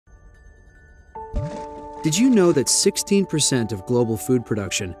Did you know that 16% of global food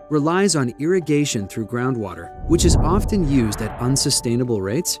production relies on irrigation through groundwater, which is often used at unsustainable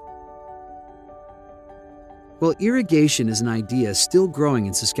rates? While irrigation is an idea still growing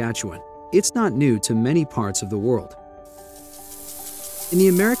in Saskatchewan, it's not new to many parts of the world. In the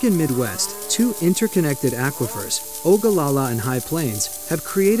American Midwest, two interconnected aquifers, Ogallala and High Plains, have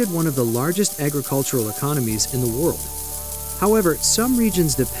created one of the largest agricultural economies in the world. However, some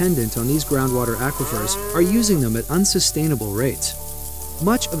regions dependent on these groundwater aquifers are using them at unsustainable rates.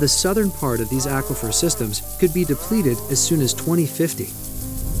 Much of the southern part of these aquifer systems could be depleted as soon as 2050.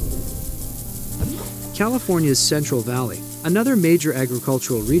 California's Central Valley, another major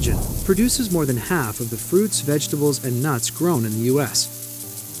agricultural region, produces more than half of the fruits, vegetables, and nuts grown in the U.S.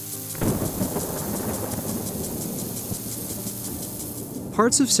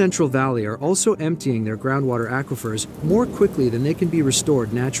 Parts of Central Valley are also emptying their groundwater aquifers more quickly than they can be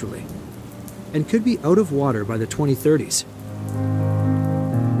restored naturally, and could be out of water by the 2030s.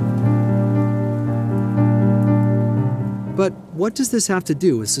 But what does this have to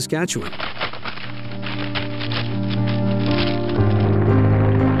do with Saskatchewan?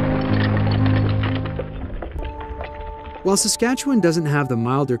 While Saskatchewan doesn't have the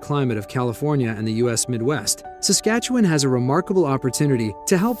milder climate of California and the U.S. Midwest, Saskatchewan has a remarkable opportunity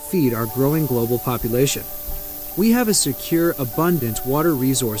to help feed our growing global population. We have a secure, abundant water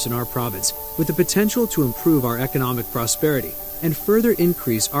resource in our province with the potential to improve our economic prosperity and further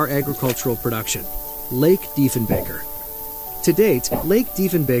increase our agricultural production: Lake Diefenbaker. To date, Lake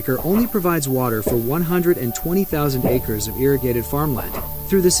Diefenbaker only provides water for 120,000 acres of irrigated farmland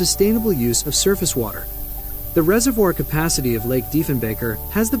through the sustainable use of surface water. The reservoir capacity of Lake Diefenbaker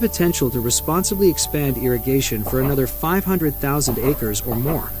has the potential to responsibly expand irrigation for another 500,000 acres or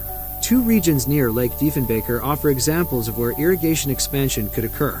more. Two regions near Lake Diefenbaker offer examples of where irrigation expansion could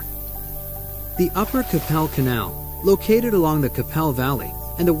occur: the Upper Qu'Appelle Canal, located along the Qu'Appelle Valley,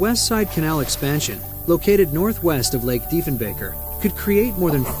 and the West Side Canal expansion, located northwest of Lake Diefenbaker, could create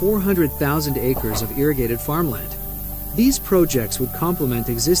more than 400,000 acres of irrigated farmland. These projects would complement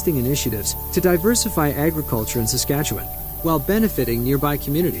existing initiatives to diversify agriculture in Saskatchewan, while benefiting nearby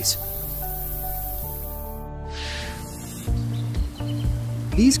communities.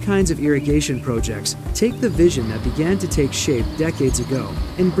 These kinds of irrigation projects take the vision that began to take shape decades ago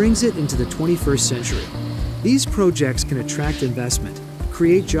and brings it into the 21st century. These projects can attract investment,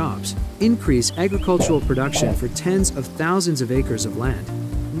 create jobs, increase agricultural production for tens of thousands of acres of land,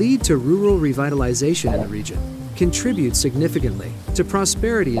 lead to rural revitalization in the region, contribute significantly to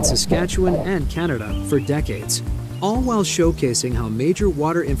prosperity in Saskatchewan and Canada for decades, all while showcasing how major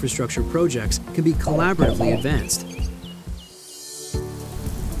water infrastructure projects can be collaboratively advanced.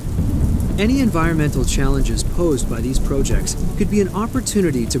 Any environmental challenges posed by these projects could be an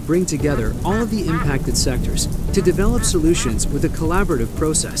opportunity to bring together all of the impacted sectors to develop solutions with a collaborative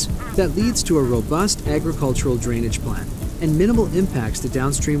process that leads to a robust agricultural drainage plan and minimal impacts to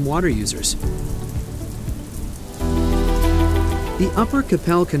downstream water users. The Upper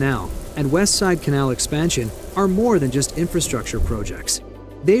Qu'Appelle Canal and West Side Canal expansion are more than just infrastructure projects.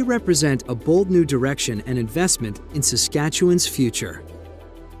 They represent a bold new direction and investment in Saskatchewan's future.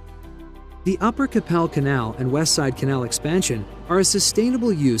 The Upper Qu'Appelle Canal and West Side Canal expansion are a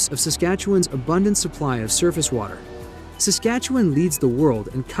sustainable use of Saskatchewan's abundant supply of surface water. Saskatchewan leads the world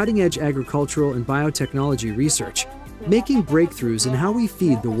in cutting-edge agricultural and biotechnology research, making breakthroughs in how we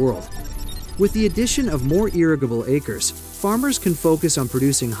feed the world. With the addition of more irrigable acres, farmers can focus on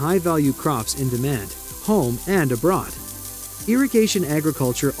producing high-value crops in demand, home and abroad. Irrigation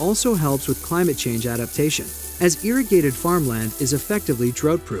agriculture also helps with climate change adaptation, as irrigated farmland is effectively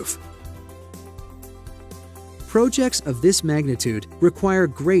drought-proof. Projects of this magnitude require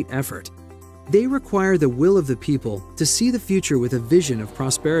great effort. They require the will of the people to see the future with a vision of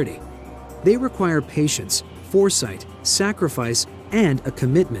prosperity. They require patience, foresight, sacrifice, and a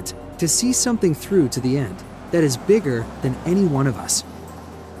commitment to see something through to the end that is bigger than any one of us.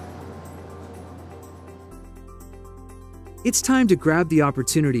 It's time to grab the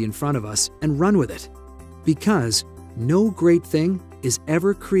opportunity in front of us and run with it, because no great thing is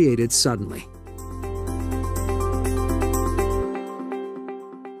ever created suddenly.